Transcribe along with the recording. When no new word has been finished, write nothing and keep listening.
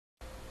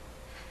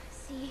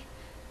see.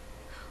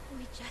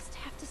 We just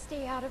have to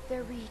stay out of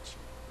their reach.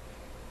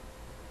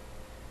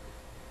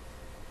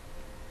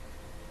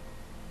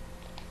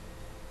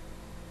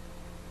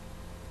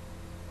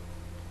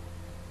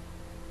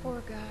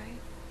 Poor guy.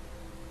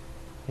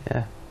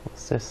 Yeah,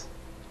 what's this?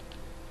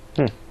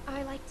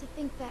 I like to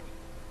think that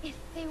if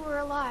they were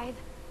alive,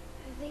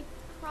 they'd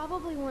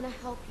probably want to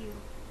help you.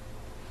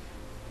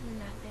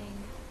 Nothing.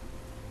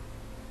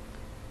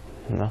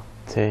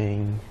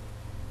 Nothing.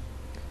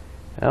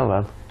 Oh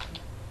well,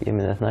 give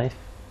me that knife.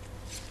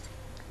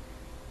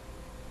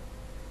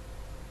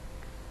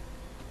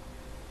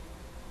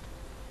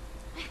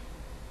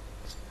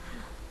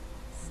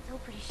 Still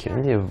pretty sharp.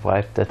 Couldn't you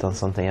wipe that on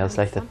something else,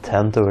 like the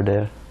tent over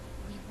there?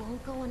 We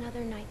won't go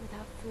another night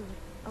without food,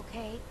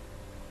 okay?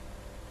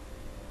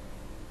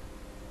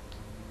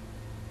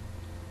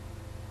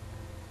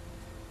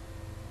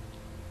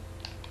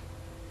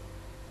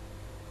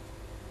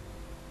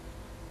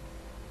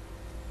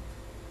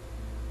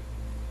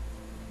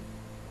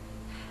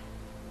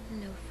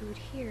 No food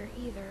here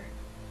either.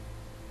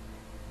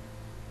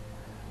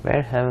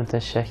 Where haven't I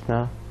checked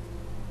now?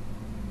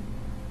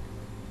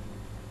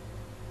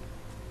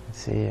 Let's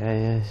see,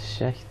 I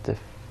checked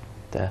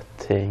that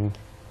thing.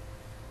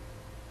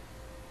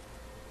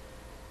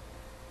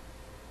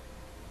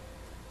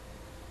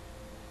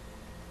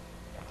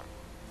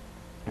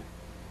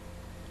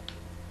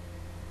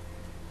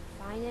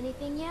 Find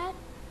anything yet?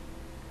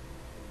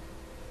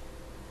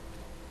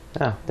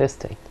 Ah, this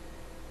thing.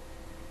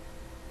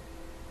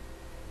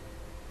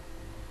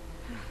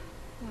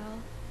 Well,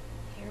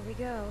 here we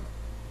go.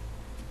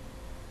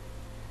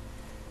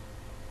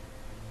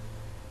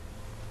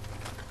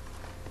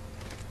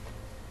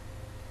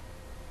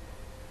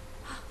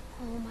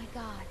 Oh my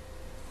god,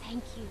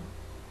 thank you.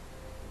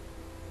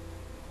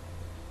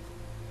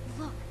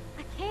 Look,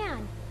 a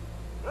can!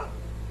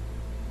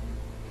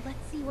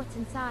 Let's see what's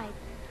inside.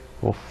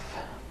 Oof.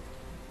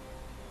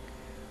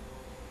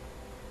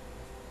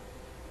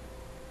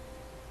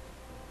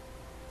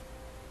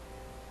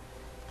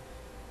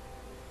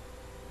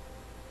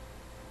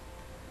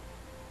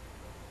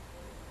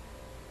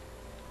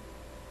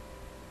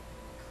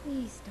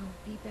 Please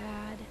don't be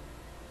bad.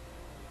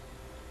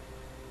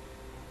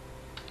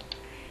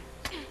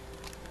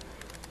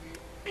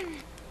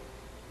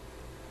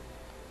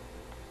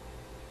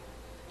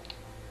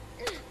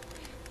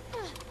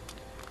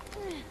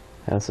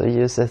 I also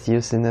use that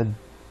using a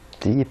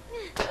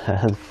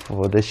D-pad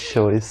for the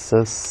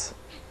choices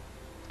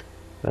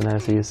when I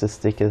have to use the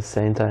stick at the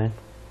same time.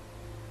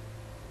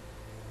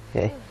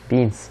 Okay,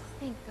 beans.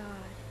 Thank God.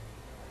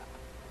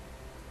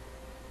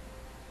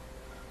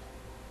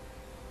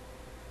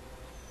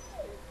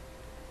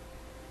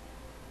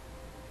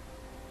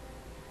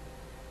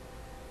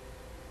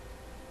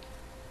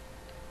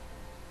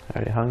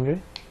 Are you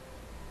hungry?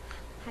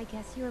 I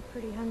guess you're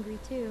pretty hungry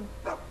too.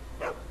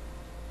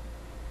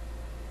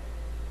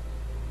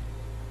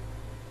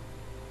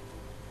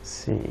 Let's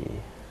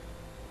see.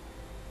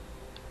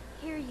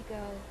 Here you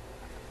go.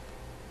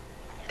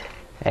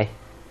 Hey.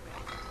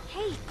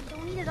 Hey,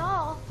 don't eat it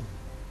all.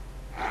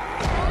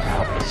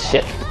 Oh,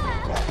 shit.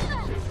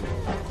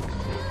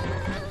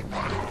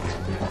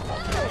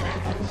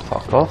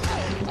 Fuck off.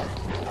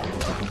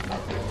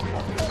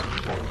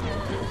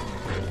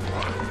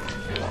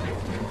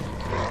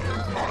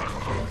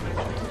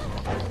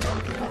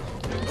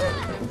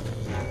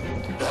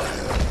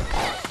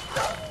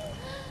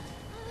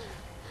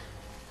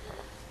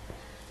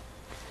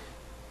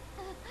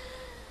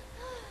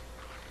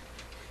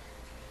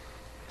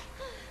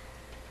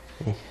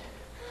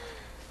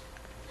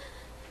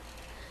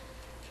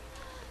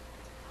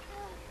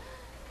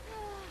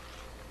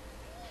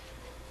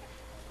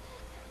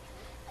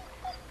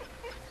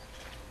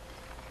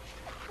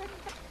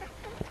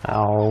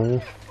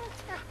 Ow.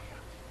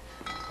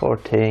 Poor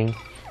thing.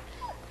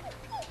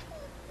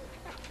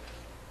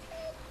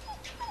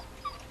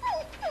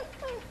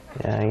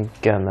 Yeah, I'm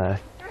gonna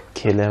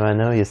kill him. I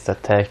know he's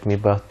attacked me,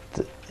 but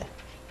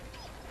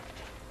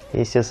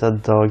he's just a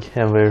dog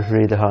and we're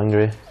really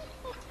hungry.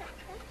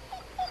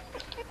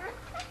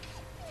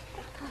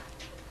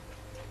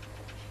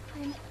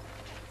 I'm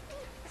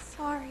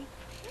sorry.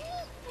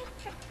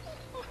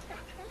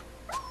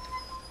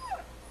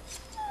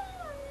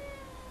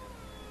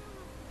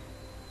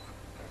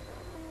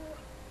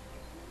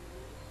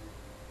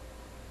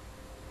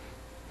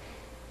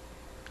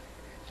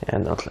 I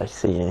don't like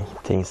seeing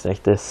things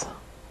like this.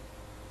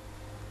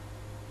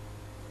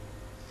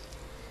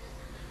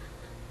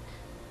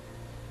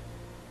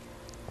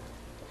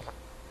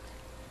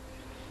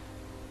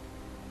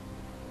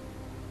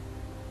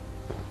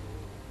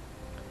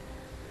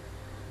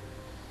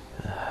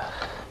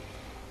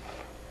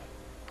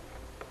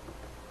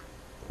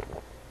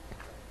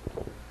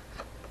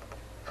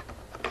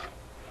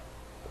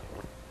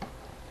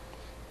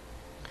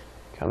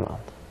 Come on.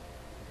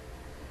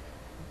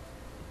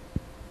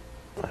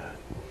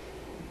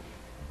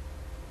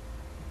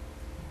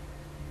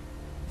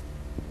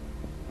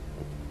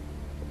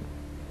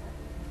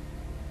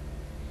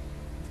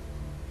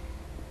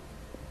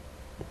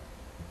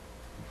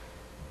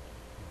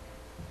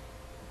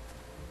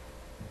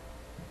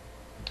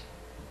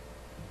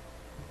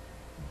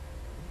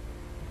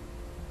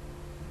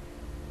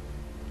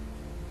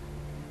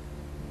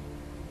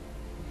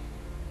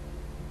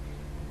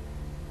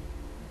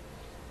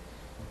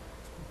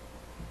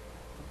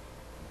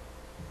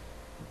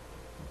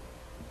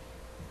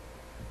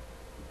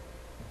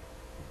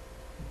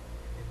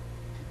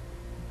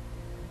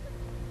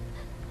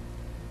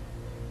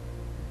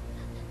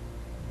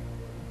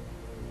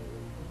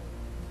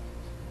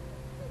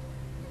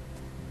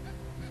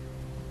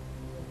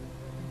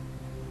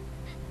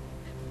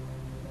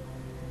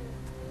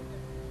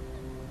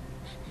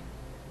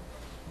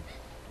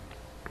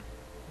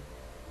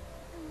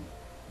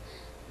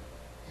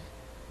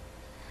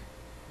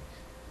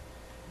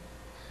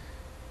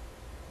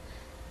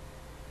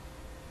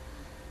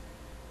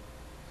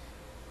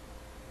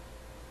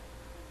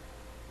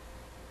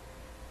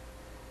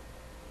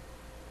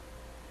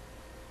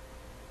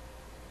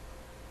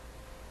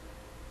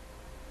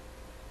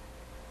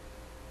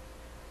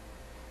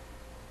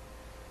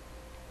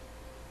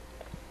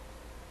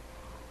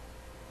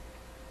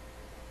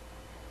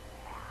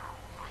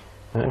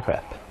 Oh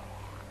crap.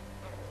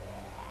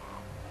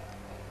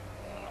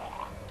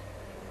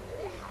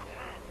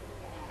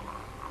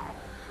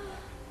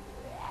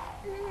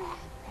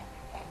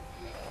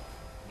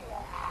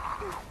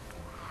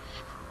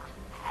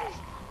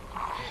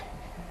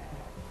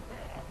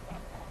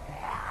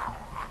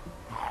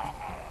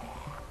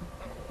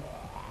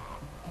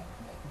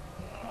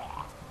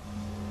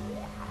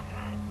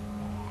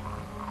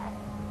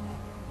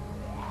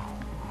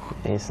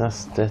 It's not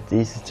that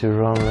easy to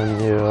run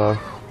when you are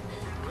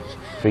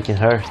freaking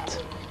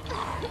hurt.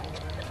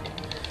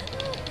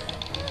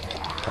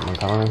 Come on,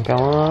 come on,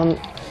 come on.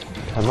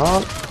 Come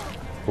on.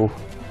 Ooh.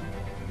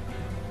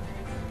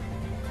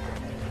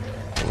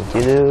 Thank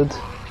you, dude.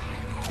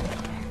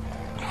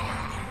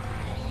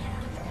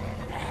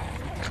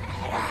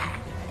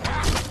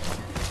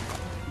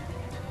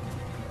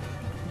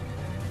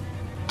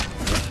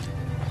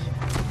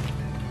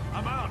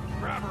 I'm out.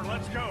 Grab her.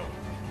 Let's go.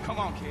 Come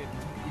on, kid.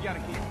 We gotta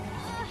get.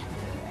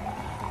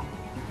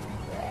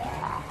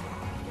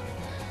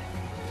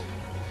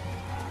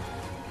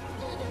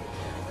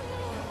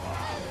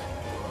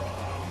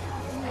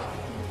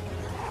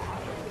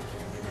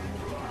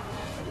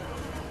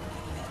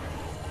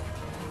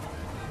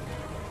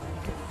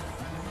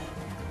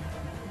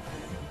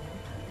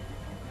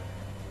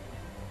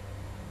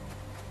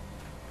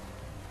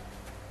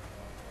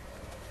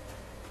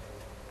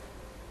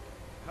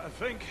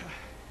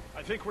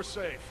 I think we're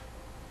safe.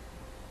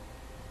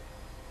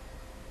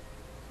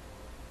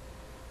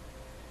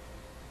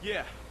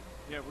 Yeah,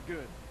 we're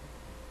good.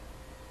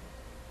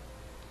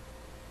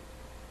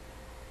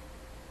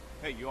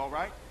 Hey, you all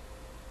right?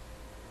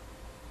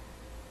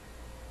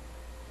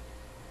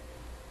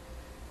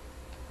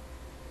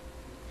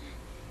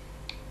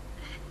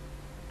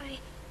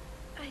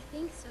 I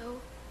think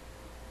so.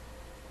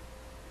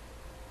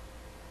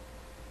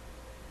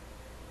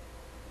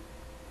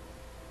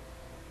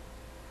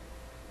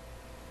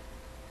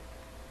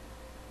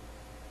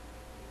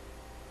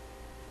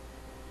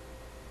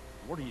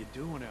 What are you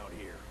doing out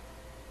here?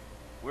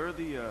 Where are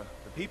the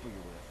people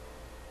you're with?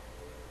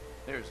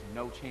 There's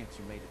no chance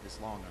you made it this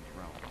long on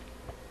your own.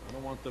 I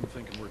don't want them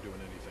thinking we're doing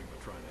anything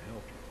but trying to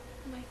help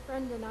you. My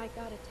friend and I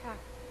got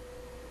attacked.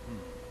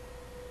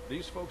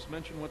 These folks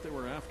mention what they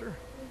were after?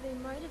 They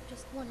might have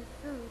just wanted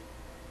food.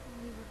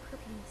 We were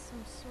cooking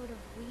some sort of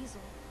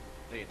weasel.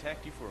 They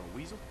attacked you for a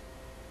weasel?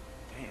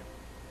 Damn,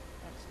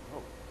 that's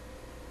low.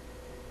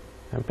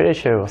 I'm pretty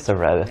sure it was a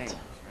rabbit. Names,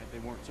 right? They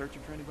weren't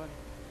searching for anybody?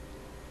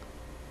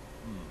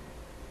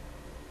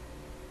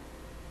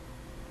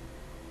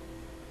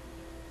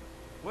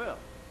 Well,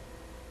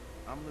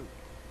 I'm Luke.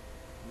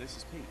 And this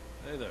is Pete.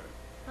 Hey there.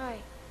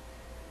 Hi.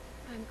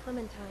 I'm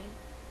Clementine.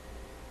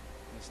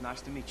 It's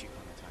nice to meet you,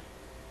 Clementine.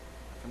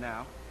 For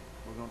now,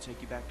 we're gonna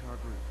take you back to our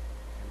group.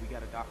 And we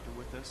got a doctor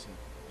with us, and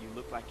you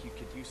look like you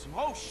could use some—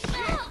 Oh, shit!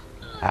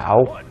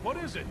 Ow. What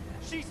is it?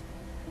 She's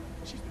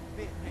been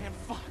bit, man.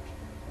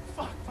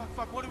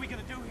 Fuck. What are we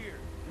gonna do here?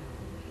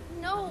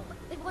 No,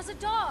 it was a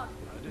dog.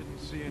 I didn't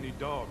see any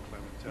dog,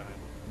 Clementine.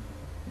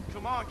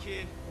 Come on,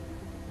 kid.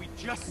 We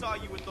just saw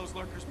you with those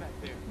lurkers back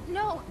there.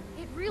 No,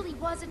 it really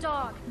was a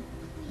dog.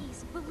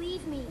 Please,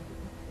 believe me.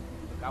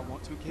 Look, I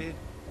want to, kid.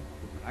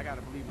 But I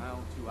gotta believe my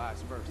own two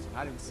eyes first, and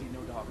I didn't see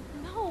no dog.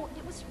 No,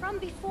 it was from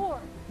before.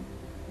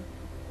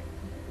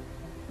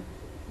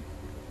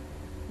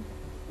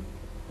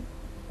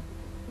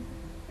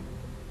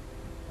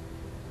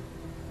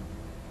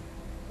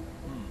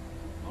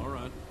 All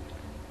right.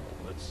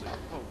 Let's see.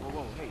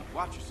 Whoa, hey,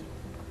 watch yourself.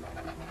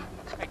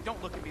 Hey,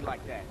 don't look at me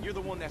like that. You're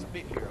the one that's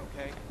bit here,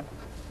 okay?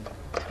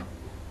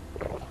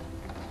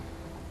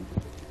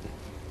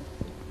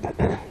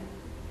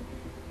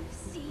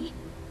 See?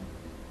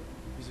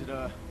 Is it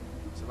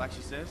like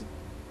she says?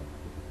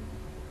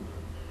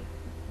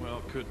 Well,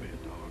 it could be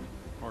a dog.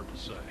 Hard to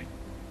say.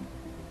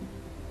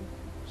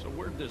 So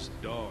where'd this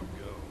dog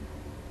go?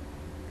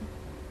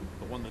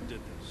 The one that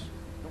did this?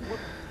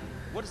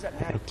 What does that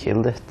I matter?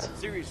 killed it.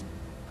 Seriously.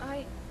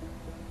 I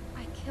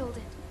killed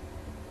it.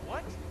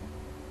 What?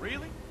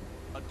 Really?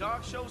 A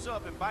dog shows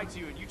up and bites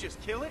you and you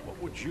just kill it?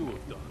 What would you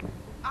have done?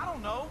 I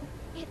don't know.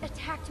 It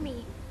attacked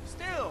me.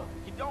 Still,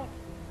 you don't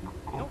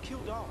kill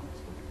dogs.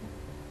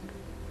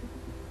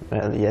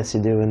 Well, yes,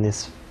 you're doing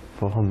this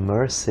for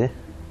mercy.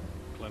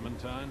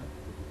 Clementine?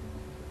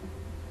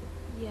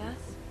 Yes?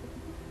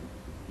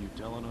 You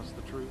telling us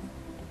the truth?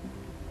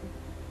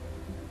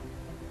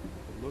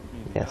 Look me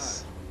in the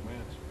Yes. eyes when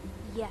you answer.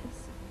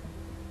 Yes.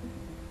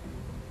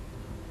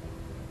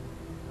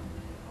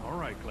 All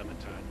right,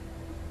 Clementine.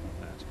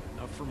 That's good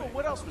enough for me. Well,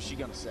 what else was she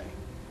gonna say?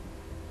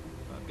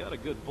 I've got a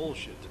good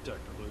bullshit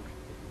detector, Luke.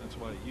 That's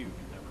why you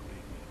can never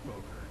beat me at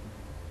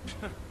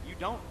poker. You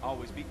don't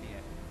always beat me at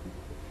it.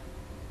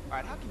 All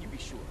right, how can you be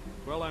sure?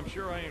 Well, I'm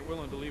sure I ain't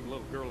willing to leave a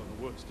little girl in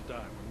the woods to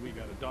die when we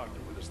got a doctor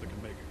with us that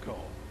can make a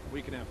call.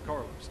 We can have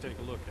Carlos take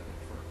a look at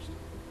it first.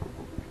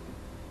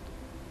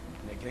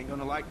 Nick ain't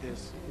gonna like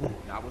this.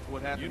 Not with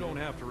what happened. You don't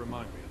have to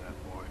remind me of that,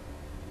 boy.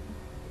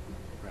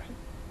 Right.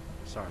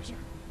 Sorry, sir.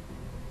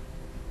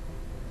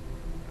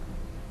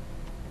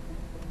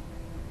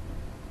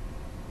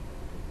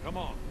 Come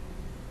on.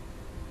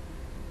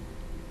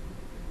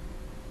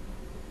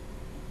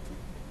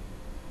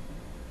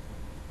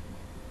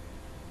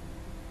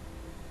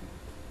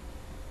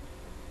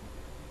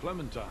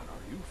 Clementine,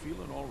 are you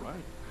feeling all right?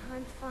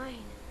 I'm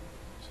fine.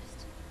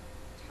 Just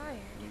tired.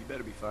 You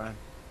better be fine,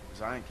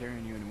 because I ain't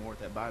carrying you anymore with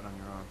that bite on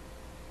your arm.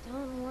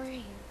 Don't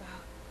worry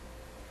about...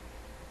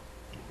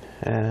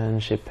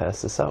 And she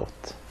passes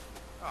out.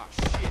 Oh,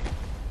 shit.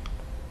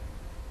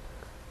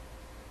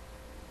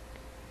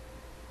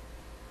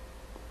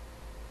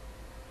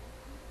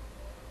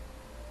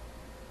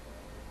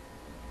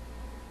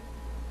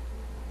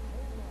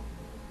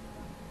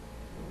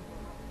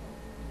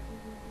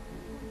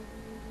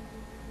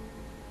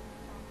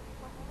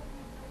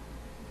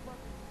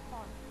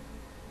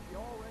 She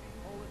already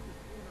told us that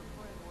she and her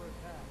friend were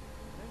attacked.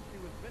 Then she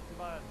was bitten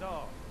by a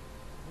dog.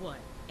 What?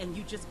 And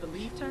you just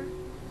believed her?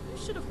 You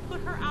should have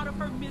put her out of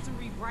her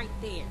misery right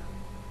there.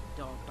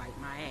 Dog bite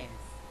my ass.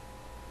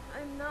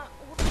 I'm not...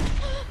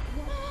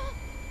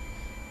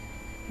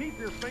 Keep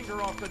your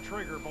finger off the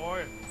trigger,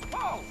 boy.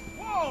 Whoa!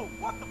 Whoa!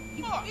 What the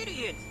You fuck?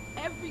 idiot!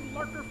 Every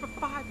lurker for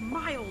 5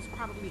 miles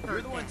probably heard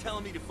You're the one that.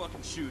 telling me to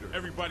fucking shoot her.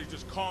 Everybody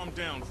just calm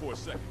down for a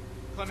second.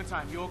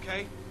 Clementine, you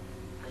okay?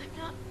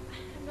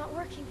 I'm not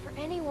working for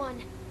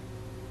anyone.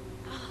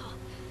 Oh,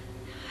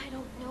 I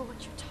don't know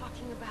what you're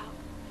talking about.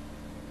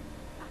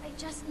 I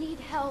just need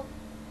help.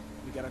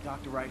 We got a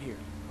doctor right here,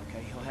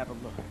 okay? He'll have a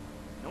look.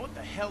 Now what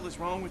the hell is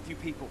wrong with you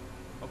people?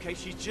 Okay,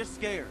 she's just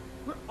scared.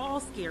 We're all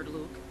scared,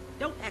 Luke.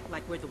 Don't act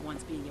like we're the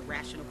ones being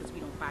irrational because we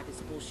don't buy this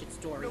bullshit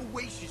story. No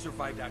way she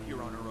survived out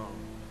here on her own.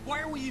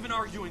 Why are we even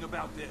arguing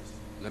about this?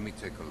 Let me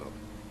take a look.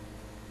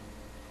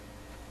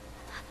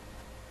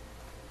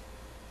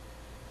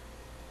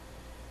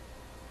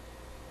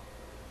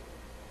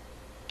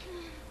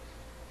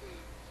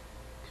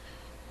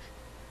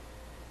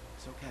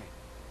 It's okay.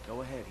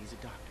 Go ahead, he's a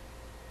doctor.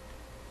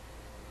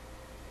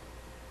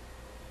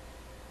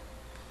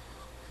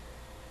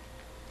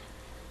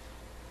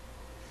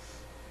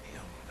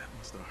 Damn, that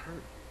must have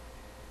hurt.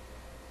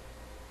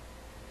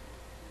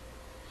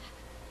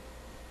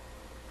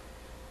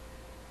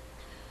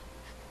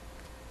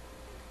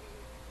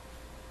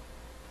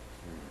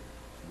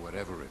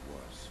 Whatever it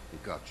was,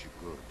 it got you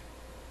good.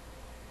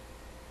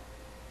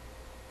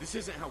 This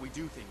isn't how we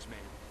do things, man.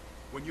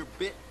 When you're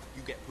bit,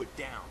 you get put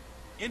down.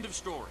 End of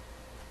story.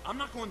 I'm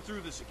not going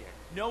through this again.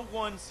 No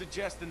one's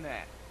suggesting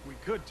that. We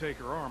could take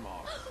her arm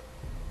off.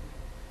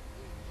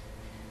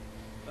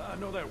 I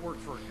know that worked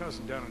for a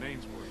cousin down in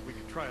Ainsworth. We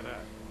could try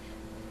that.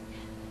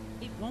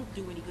 It won't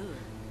do any good.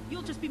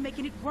 You'll just be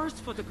making it worse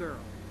for the girl.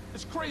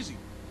 It's crazy.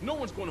 No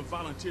one's going to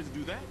volunteer to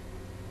do that.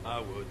 I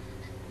would.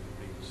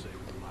 Need to save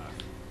her life.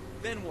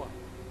 Then what?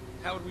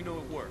 How would we know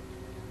it worked?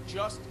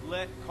 Just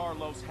let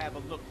Carlos have a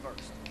look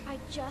first. I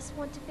just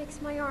want to fix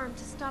my arm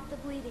to stop the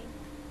bleeding.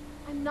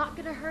 I'm not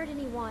gonna hurt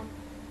anyone.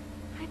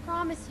 I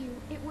promise you,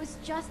 it was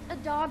just a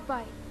dog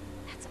bite.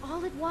 That's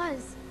all it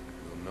was.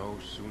 You'll know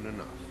soon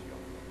enough,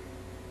 young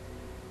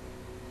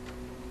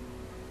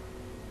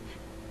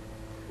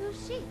lady.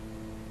 Who's she?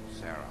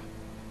 Sarah,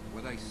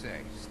 what'd I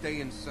say? Stay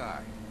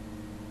inside.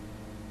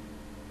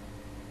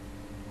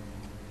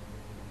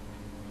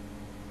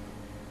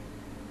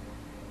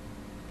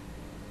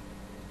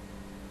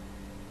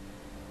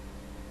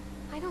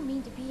 I don't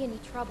mean to be any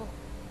trouble.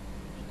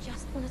 I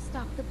just want to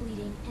stop the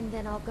bleeding, and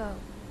then I'll go.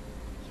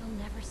 You'll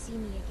never see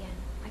me again.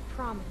 I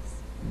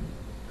promise.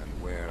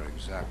 And where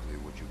exactly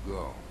would you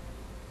go?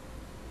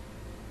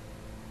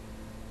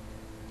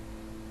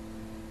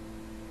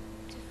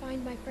 To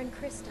find my friend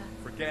Krista.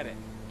 Forget it.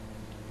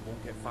 You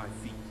won't get 5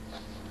 feet.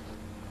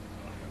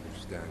 I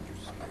understand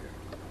you're scared,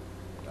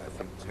 but I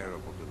think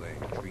terrible delaying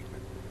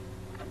treatment.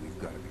 We've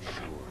got to be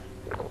sure.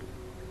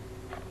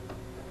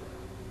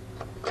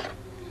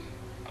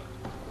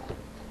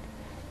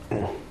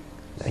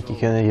 Like you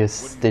can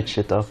just stitch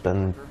it up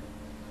and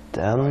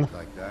then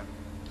Like that?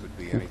 Could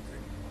be anything.